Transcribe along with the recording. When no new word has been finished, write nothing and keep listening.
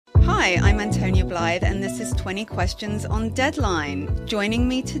Hi, I'm Antonia Blythe, and this is 20 Questions on Deadline. Joining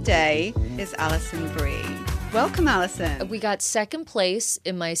me today is Alison Brie. Welcome, Alison. We got second place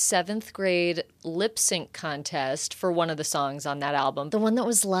in my 7th grade lip sync contest for one of the songs on that album. The one that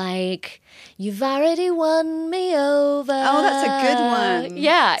was like, "You've already won me over." Oh, that's a good one.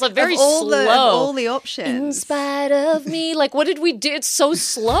 Yeah. It's very slow. Of all the options. In spite of me. Like, what did we do? It's so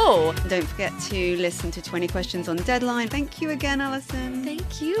slow. Don't forget to listen to 20 Questions on Deadline. Thank you again, Alison.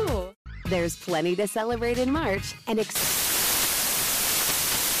 Thank you. There's plenty to celebrate in March and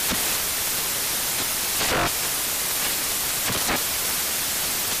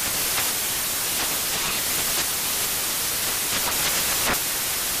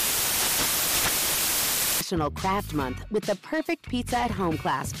National Craft Month with the perfect pizza at home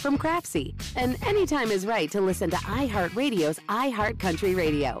class from Craftsy. And anytime is right to listen to iHeartRadio's iHeart Country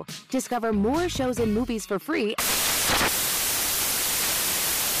Radio. Discover more shows and movies for free.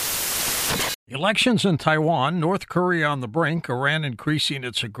 Elections in Taiwan, North Korea on the brink, Iran increasing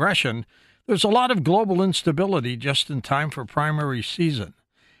its aggression. There's a lot of global instability just in time for primary season.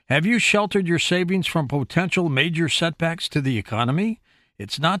 Have you sheltered your savings from potential major setbacks to the economy?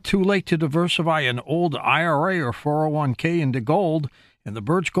 It's not too late to diversify an old IRA or 401k into gold, and the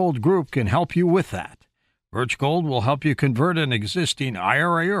Birch Gold Group can help you with that. Birch Gold will help you convert an existing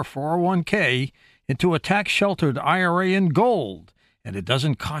IRA or 401k into a tax-sheltered IRA in gold, and it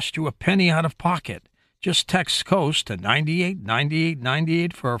doesn't cost you a penny out of pocket. Just text COAST to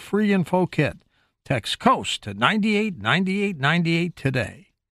 989898 for a free info kit. Text COAST to 989898 today.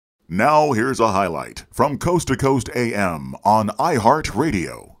 Now here's a highlight from Coast to Coast AM on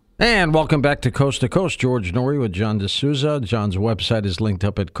iHeartRadio. And welcome back to Coast. George Norrie with John D'Souza. John's website is linked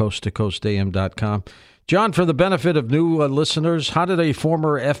up at coasttocoastam.com. John, for the benefit of new listeners, how did a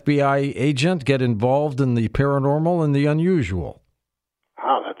former FBI agent get involved in the paranormal and the unusual?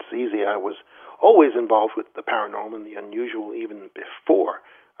 Oh, that's easy. I was always involved with the paranormal and the unusual even before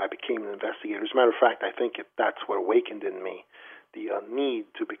I became an investigator. As a matter of fact, I think that's what awakened in me the need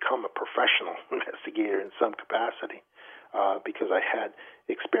to become a professional investigator in some capacity, because I had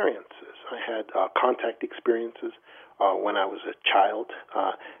experiences. I had contact experiences when I was a child,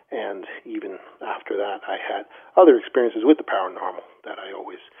 and even after that, I had other experiences with the paranormal that I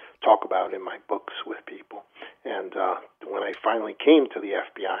always talk about in my books with people. And when I finally came to the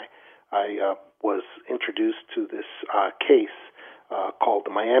FBI, I was introduced to this case called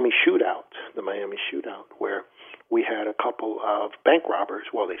the Miami Shootout. The Miami Shootout, where we had a couple of bank robbers.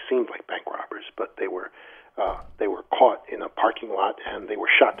 Well, they seemed like bank robbers, but they were caught in a parking lot and they were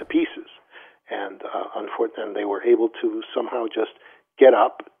shot to pieces. And unfortunately, they were able to somehow just get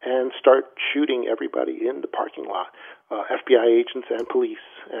up and start shooting everybody in the parking lot, FBI agents and police.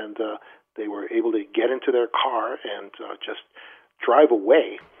 And they were able to get into their car and just drive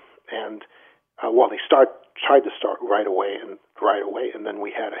away. And they tried to start right away, and then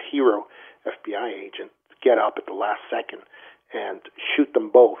we had a hero FBI agent get up at the last second and shoot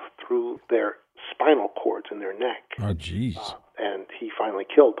them both through their spinal cords in their neck. Oh, jeez. And he finally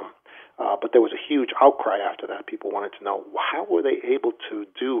killed them. But there was a huge outcry after that. People wanted to know, how were they able to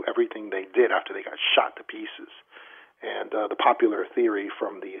do everything they did after they got shot to pieces? And the popular theory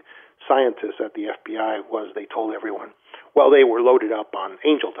from the scientists at the FBI was they told everyone, well, they were loaded up on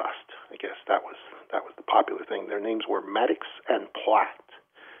angel dust. I guess that was the popular thing. Their names were Maddox and Platt.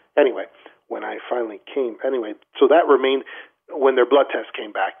 Anyway, when I finally came, so that remained. When their blood test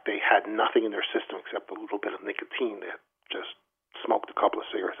came back, they had nothing in their system except a little bit of nicotine. They had just smoked a couple of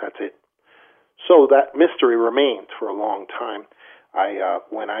cigarettes. That's it. So that mystery remained for a long time.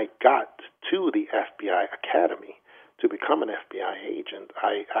 When I got to the FBI Academy to become an FBI agent,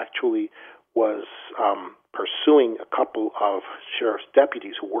 I actually was pursuing a couple of sheriff's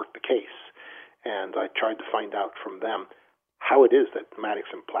deputies who worked the case, and I tried to find out from them how it is that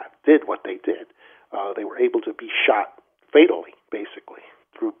Maddox and Platt did what they did. They were able to be shot fatally, basically,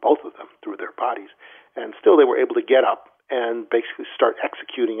 through both of them, through their bodies, and still they were able to get up and basically start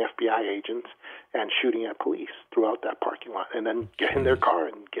executing FBI agents and shooting at police throughout that parking lot, and then get in their car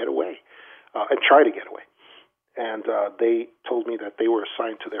and get away, and try to get away. And they told me that they were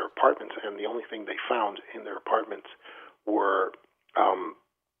assigned to their apartments, and the only thing they found in their apartments were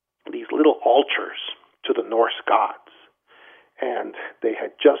these little altars to the Norse gods. And they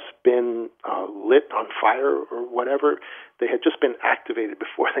had just been lit on fire or whatever. They had just been activated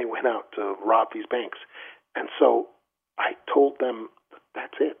before they went out to rob these banks. And so I told them,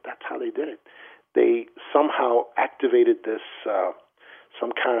 that's it. That's how they did it. They somehow activated this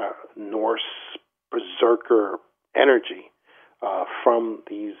some kind of Norse berserker energy from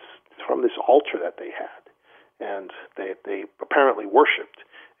this altar that they had, and they apparently worshipped.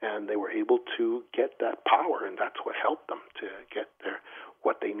 and they were able to get that power, and that's what helped them to get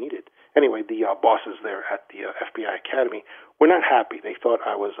what they needed. Anyway, the bosses there at the FBI Academy were not happy. They thought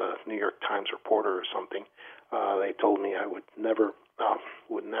I was a New York Times reporter or something. They told me I would never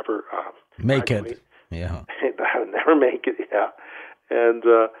make graduate. it. Yeah, I would never make it. Yeah, and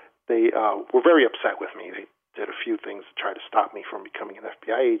they were very upset with me. They did a few things to try to stop me from becoming an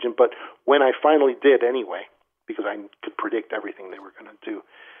FBI agent. But when I finally did anyway, because I could predict everything they were going to do,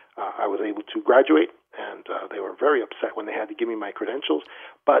 I was able to graduate, and they were very upset when they had to give me my credentials.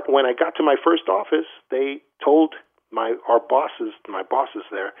 But when I got to my first office, they told my bosses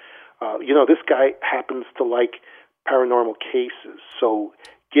there, this guy happens to like paranormal cases, so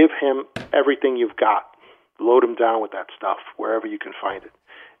give him everything you've got. Load him down with that stuff wherever you can find it,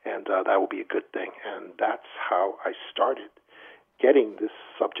 and that will be a good thing. And that's how I started getting this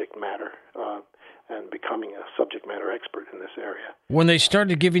subject matter and becoming a subject matter expert in this area. When they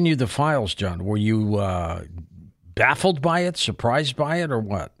started giving you the files, John, were you baffled by it, surprised by it, or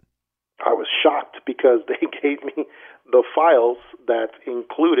what? I was shocked because they gave me the files that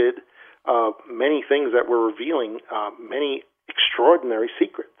included many things that were revealing many extraordinary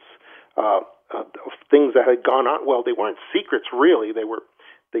secrets, things that had gone on. Well, they weren't secrets really. They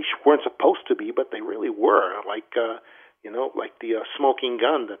weren't supposed to be, but they really were. Like the smoking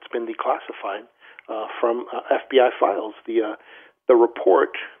gun that's been declassified from FBI files. The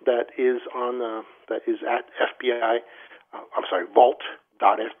report that is at FBI.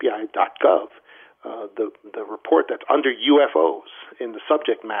 vault.fbi.gov. The report that's under UFOs in the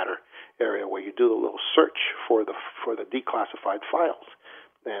subject matter area, where you do the little search for the declassified files,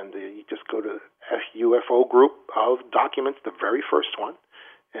 and you just go to UFO group of documents, the very first one,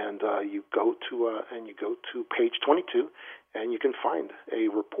 and you go to page 22, and you can find a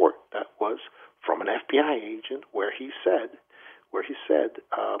report that was from an FBI agent where he said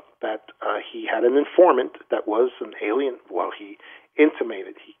that he had an informant that was an alien. Well, he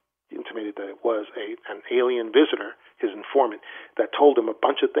intimated that it was an alien visitor, his informant, that told him a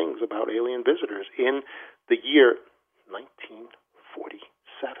bunch of things about alien visitors in the year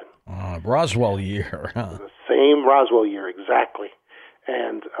 1947. Roswell year. Huh? The same Roswell year, exactly.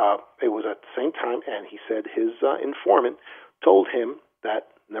 And it was at the same time, and he said his informant told him that,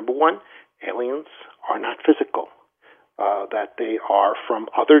 number one, aliens are not physical, that they are from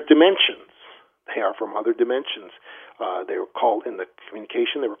other dimensions. They are from other dimensions. They were called, in the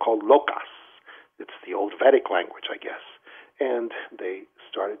communication, they were called locas. It's the old Vedic language, I guess. And they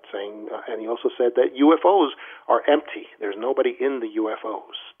started saying, and he also said that UFOs are empty. There's nobody in the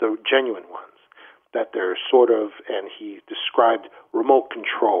UFOs, the genuine ones, that they're sort of, and he described remote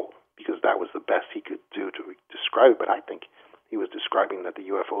control, because that was the best he could do to describe it. But I think he was describing that the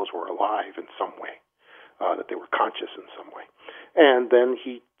UFOs were alive in some way, that they were conscious in some way. And then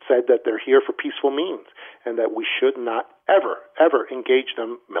he said that they're here for peaceful means, and that we should not ever, ever engage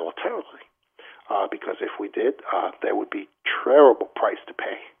them militarily, because if we did, there would be terrible price to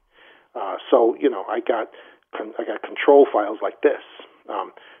pay. So, I got control files like this.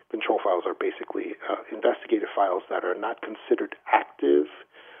 Control files are basically investigative files that are not considered active,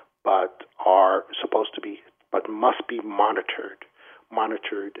 but are supposed to be, but must be monitored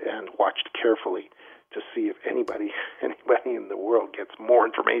and watched carefully to see if anybody in the world gets more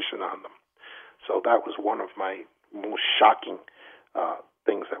information on them. So that was one of my most shocking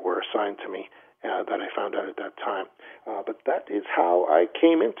things that were assigned to me that I found out at that time. But that is how I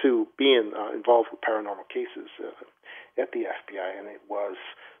came into being involved with paranormal cases at the FBI, and it was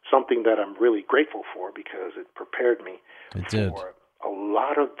something that I'm really grateful for, because it prepared me for a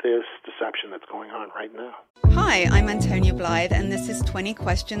lot of this deception that's going on right now. Hi, I'm Antonia Blythe, and this is 20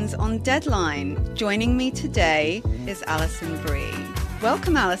 Questions on Deadline. Joining me today is Alison Brie.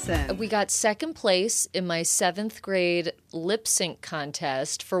 Welcome, Alison. We got second place in my 7th grade lip sync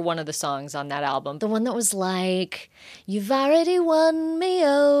contest for one of the songs on that album. The one that was like, "You've already won me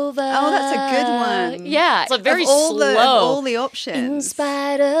over." Oh, that's a good one. Yeah. It's very slow. Of all the options. In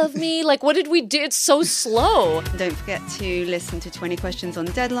spite of me. Like, what did we do? It's so slow. Don't forget to listen to 20 Questions on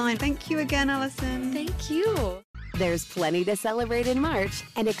Deadline. Thank you again, Alison. Thank you. There's plenty to celebrate in March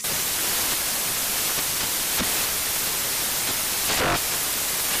and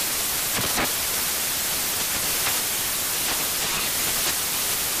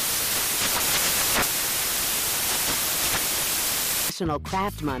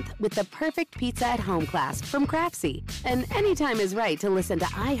Craft Month with the perfect pizza at home class from Craftsy. And anytime is right to listen to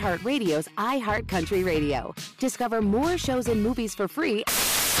iHeartRadio's iHeart Country Radio. Discover more shows and movies for free.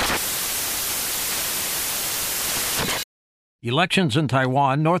 Elections in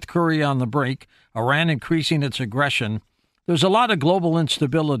Taiwan, North Korea on the brink, Iran increasing its aggression. There's a lot of global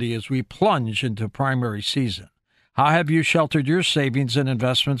instability as we plunge into primary season. How have you sheltered your savings and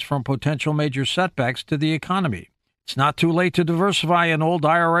investments from potential major setbacks to the economy? It's not too late to diversify an old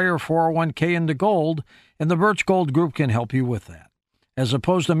IRA or 401k into gold, and the Birch Gold Group can help you with that. As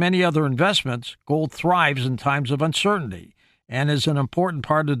opposed to many other investments, gold thrives in times of uncertainty and is an important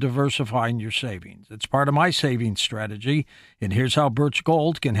part of diversifying your savings. It's part of my savings strategy, and here's how Birch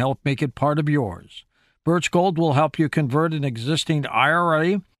Gold can help make it part of yours. Birch Gold will help you convert an existing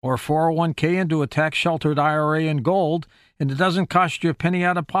IRA or 401k into a tax-sheltered IRA in gold, and it doesn't cost you a penny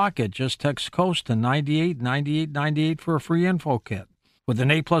out of pocket. Just text COAST to 989898 for a free info kit. With an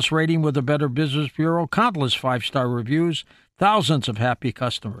A-plus rating with the Better Business Bureau, countless 5-star reviews, thousands of happy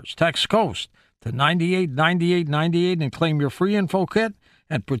customers. Text COAST to 989898 and claim your free info kit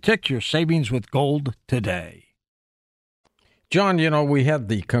and protect your savings with gold today. John, we had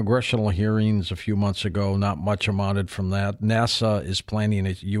the congressional hearings a few months ago. Not much amounted from that. NASA is planning a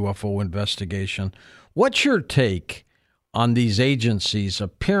UFO investigation. What's your take on these agencies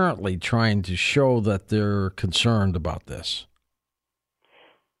apparently trying to show that they're concerned about this?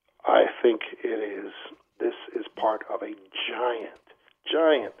 I think this is part of a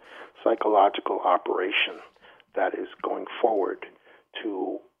giant psychological operation that is going forward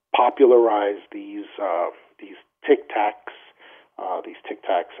to popularize these tic tacs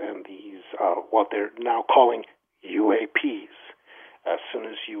and these what they're now calling UAPs. As soon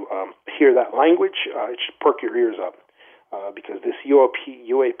as you hear that language, it should perk your ears up because this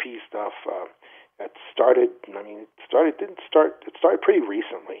UAP stuff it started pretty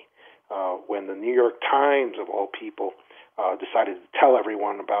recently when the New York Times, of all people, decided to tell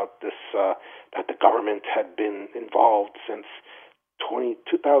everyone about this that the government had been involved since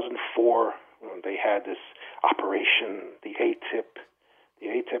 2004. They had this operation, the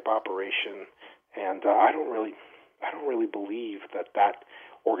ATIP operation, and I don't really believe that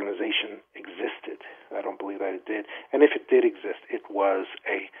organization existed. I don't believe that it did. And if it did exist, it was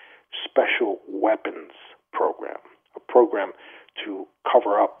a special weapons program, a program to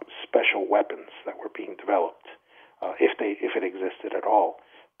cover up special weapons that were being developed, if it existed at all.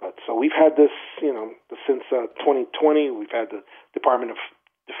 But so we've had this, since 2020. We've had the Department of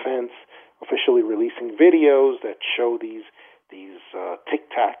Defense officially releasing videos that show these tic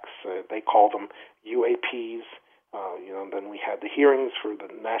tacs. They call them UAPs. Then we had the hearings for the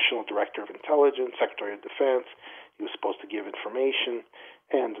National Director of Intelligence, Secretary of Defense. He was supposed to give information,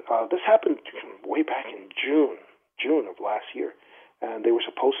 and this happened way back in June of last year, and they were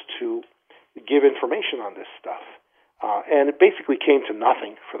supposed to give information on this stuff, and it basically came to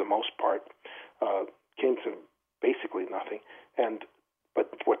nothing for the most part. Came to basically nothing, but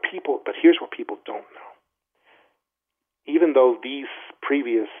here's what people don't know. Even though these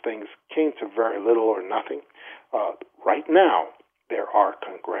previous things came to very little or nothing, right now there are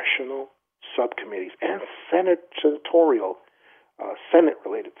congressional subcommittees and senatorial,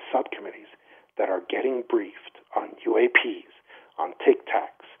 Senate-related subcommittees that are getting briefed on UAPs, on tic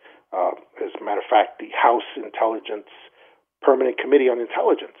tacs. As a matter of fact, the House Intelligence Permanent Committee on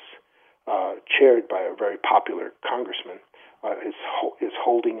Intelligence, chaired by a very popular congressman, is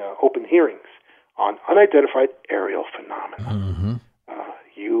holding open hearings on unidentified aerial phenomena,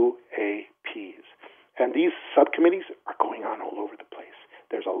 UAPs. And these subcommittees are going on all over the place.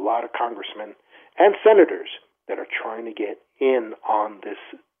 There's a lot of congressmen and senators that are trying to get in on this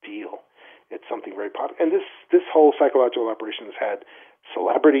deal. It's something very popular. And this whole psychological operation has had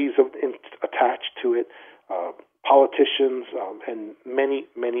celebrities attached to it, politicians, and many,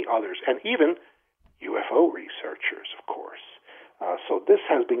 many others, and even UFO researchers, of course. So this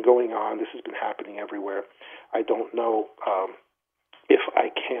has been going on. This has been happening everywhere. I don't know if I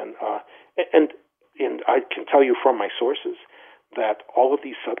can, and I can tell you from my sources that all of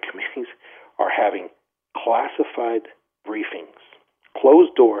these subcommittees are having classified briefings,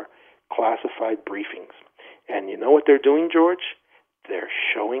 closed-door classified briefings. And you know what they're doing, George? They're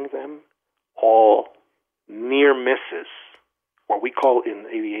showing them all near misses, what we call in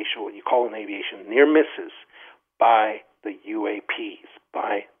aviation, what you call in aviation, near misses by the UAPs,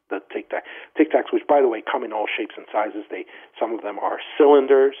 by the tic tacs, which, by the way, come in all shapes and sizes. Some of them are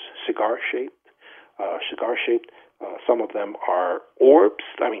cylinders, cigar-shaped. Some of them are orbs.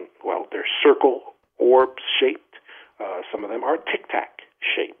 They're circle orb-shaped. Some of them are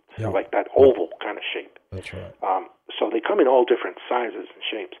tic-tac-shaped, like that oval kind of shape. That's right. So they come in all different sizes and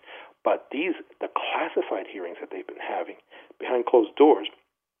shapes. But the classified hearings that they've been having behind closed doors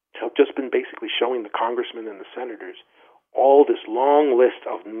have just been basically showing the congressmen and the senators all this long list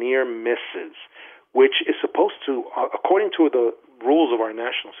of near misses, which is supposed to, according to the rules of our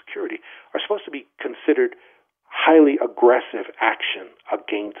national security, are supposed to be considered highly aggressive action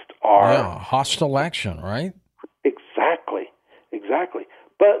against our... Yeah, hostile action, right? Exactly.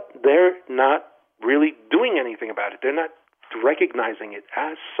 But they're not really doing anything about it. They're not recognizing it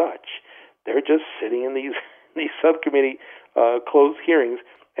as such. They're just sitting in these subcommittee closed hearings,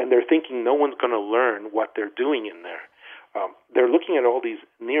 and they're thinking no one's going to learn what they're doing in there. They're looking at all these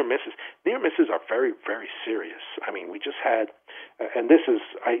near misses. Near misses are very, very serious. I mean, we just had, this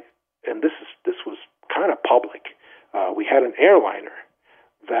was kind of public. We had an airliner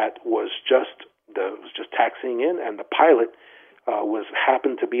that was just taxiing in, and the pilot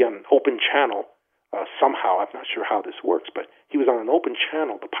happened to be on an open channel somehow. I'm not sure how this works, but he was on an open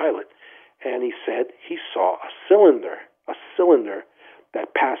channel, the pilot, and he said he saw a cylinder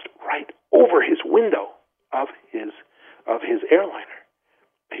that passed right over his window of his airliner.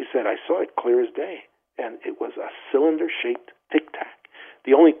 He said, I saw it clear as day, and it was a cylinder-shaped Tic Tac.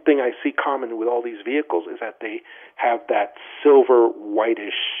 The only thing I see common with all these vehicles is that they have that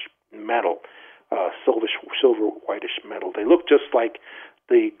silver-whitish metal. Silver-whitish metal. They look just like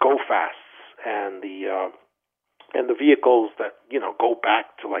the Go-Fasts and the vehicles that go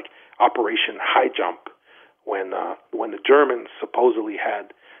back to like Operation High Jump when the Germans supposedly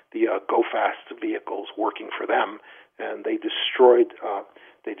had the Go-Fast vehicles working for them, and they destroyed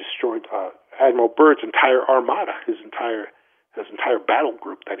Admiral Byrd's entire armada, his entire battle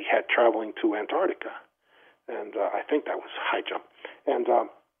group that he had traveling to Antarctica, and I think that was High Jump, and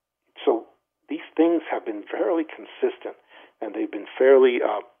so these things have been fairly consistent, and they've been fairly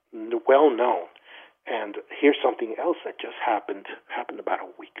well known. And here's something else that just happened about a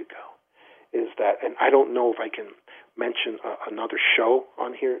week ago, is that, and I don't know if I can mention another show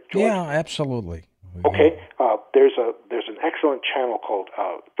on here, George. Yeah, absolutely. Okay, there's an excellent channel called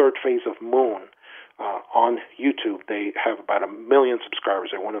Third Phase of Moon on YouTube. They have about 1 million subscribers.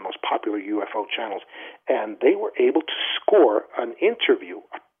 They're one of the most popular UFO channels, and they were able to score an interview,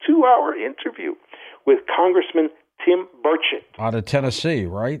 a 2-hour interview with Congressman Tim Burchett. Out of Tennessee,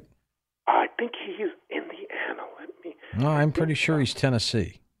 right? I think he's Indiana. No, I'm pretty sure he's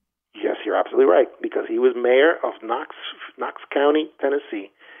Tennessee. Yes, you're absolutely right, because he was mayor of Knox County,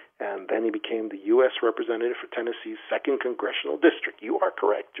 Tennessee, and then he became the U.S. representative for Tennessee's 2nd Congressional District. You are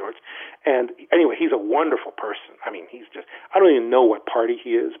correct, George. And anyway, he's a wonderful person. I mean, I don't even know what party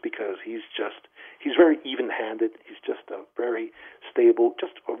he is, because he's very even-handed. He's just a very stable,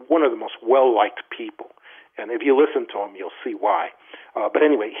 just one of the most well-liked people. And if you listen to him, you'll see why. But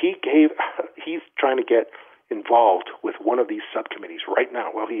anyway, he's trying to get involved with one of these subcommittees right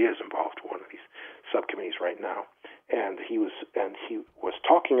now. Well, he is involved with one of these subcommittees right now, and he was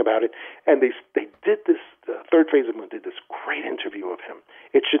talking about it. And they did this. Third Phase of Moon did this great interview of him.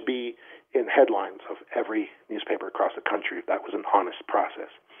 It should be in headlines of every newspaper across the country if that was an honest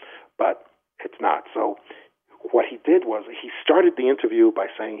process, but it's not. So what he did was he started the interview by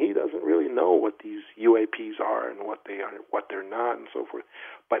saying he doesn't really know what these UAPs are and what they are, what they're not, and so forth.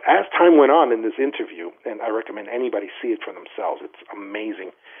 But as time went on in this interview, and I recommend anybody see it for themselves, it's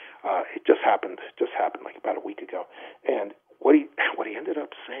amazing. It just happened like about a week ago. And what he ended up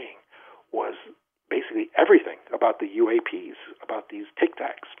saying was basically everything about the UAPs, about these Tic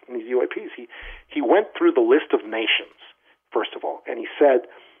Tacs and these UAPs. He went through the list of nations first of all, and he said,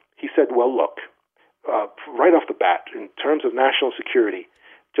 well, look. Right off the bat, in terms of national security,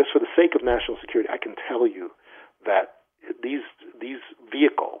 just for the sake of national security, I can tell you that these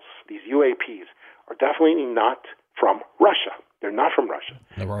vehicles, these UAPs, are definitely not from Russia. They're not from Russia.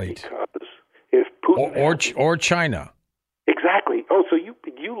 Right. Because if Putin or China. Exactly. Oh, so you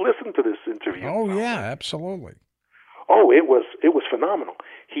listened to this interview? Oh yeah, absolutely. Oh, it was phenomenal.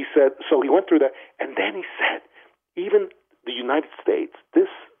 He said, so he went through that, and then he said, even the United States, this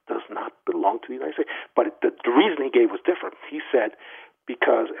does not belong to the United States. But the reason he gave was different. He said,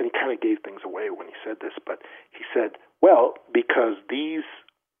 because, and he kind of gave things away when he said this, but he said, well, because these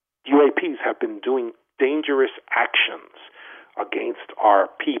UAPs have been doing dangerous actions against our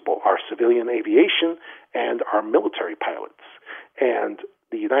people, our civilian aviation, and our military pilots. And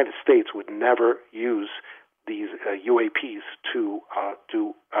the United States would never use these UAPs to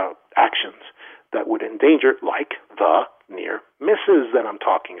do actions that would endanger, like the near misses that I'm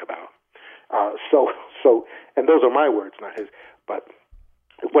talking about. So, and those are my words, not his. But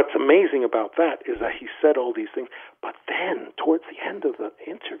what's amazing about that is that he said all these things, but then towards the end of the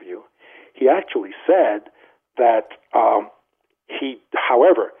interview, he actually said that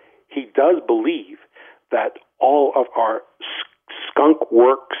he does believe that all of our skunk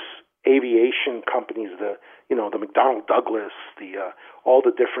works aviation companies, the McDonnell Douglas, all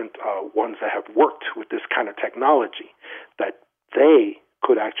the different ones that have worked with this kind of technology, that they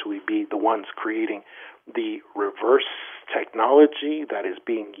could actually be the ones creating the reverse technology that is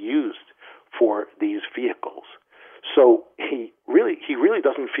being used for these vehicles. So he really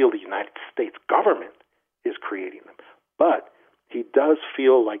doesn't feel the United States government is creating them, but he does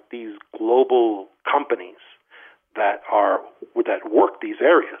feel like these global companies that work these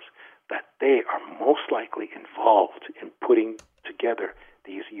areas, that they are most likely involved in putting together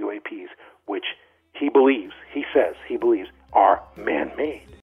these UAPs, which he says he believes are man-made.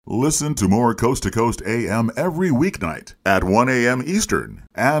 Listen to more Coast to Coast AM every weeknight at 1 a.m. Eastern,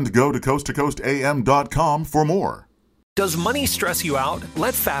 and go to coasttocoastam.com for more. Does money stress you out?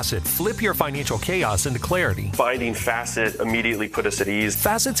 Let Facet flip your financial chaos into clarity. Finding Facet immediately put us at ease.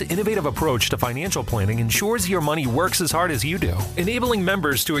 Facet's innovative approach to financial planning ensures your money works as hard as you do, enabling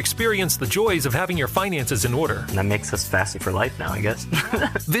members to experience the joys of having your finances in order. That makes us Facet for life now, I guess.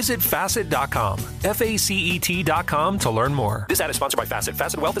 Visit Facet.com, FACET.com to learn more. This ad is sponsored by Facet.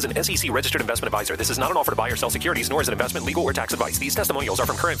 Facet Wealth is an SEC registered investment advisor. This is not an offer to buy or sell securities, nor is it investment, legal, or tax advice. These testimonials are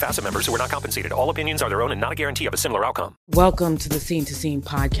from current Facet members who are not compensated. All opinions are their own and not a guarantee of a similar outcome. Welcome to the Scene to Scene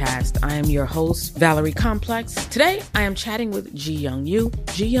podcast. I am your host, Valerie Complex. Today, I am chatting with Ji Young Yu.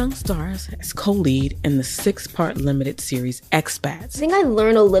 Ji Young stars as co-lead in the 6-part limited series Expats. I think I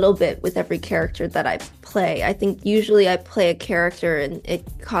learn a little bit with every character that I play. I think usually I play a character and it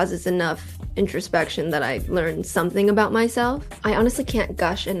causes enough introspection that I learn something about myself. I honestly can't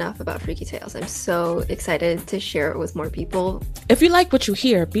gush enough about Freaky Tales. I'm so excited to share it with more people. If you like what you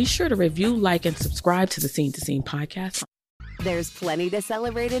hear, be sure to review, like, and subscribe to the Scene to Scene podcast. There's plenty to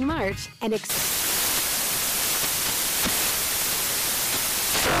celebrate in March and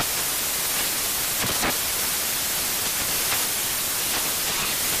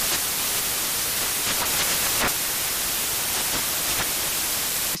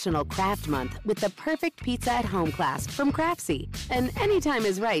National Craft Month with the perfect pizza at home class from Craftsy. And anytime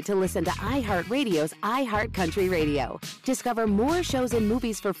is right to listen to iHeartRadio's iHeart Country Radio. Discover more shows and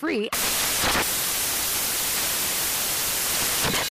movies for free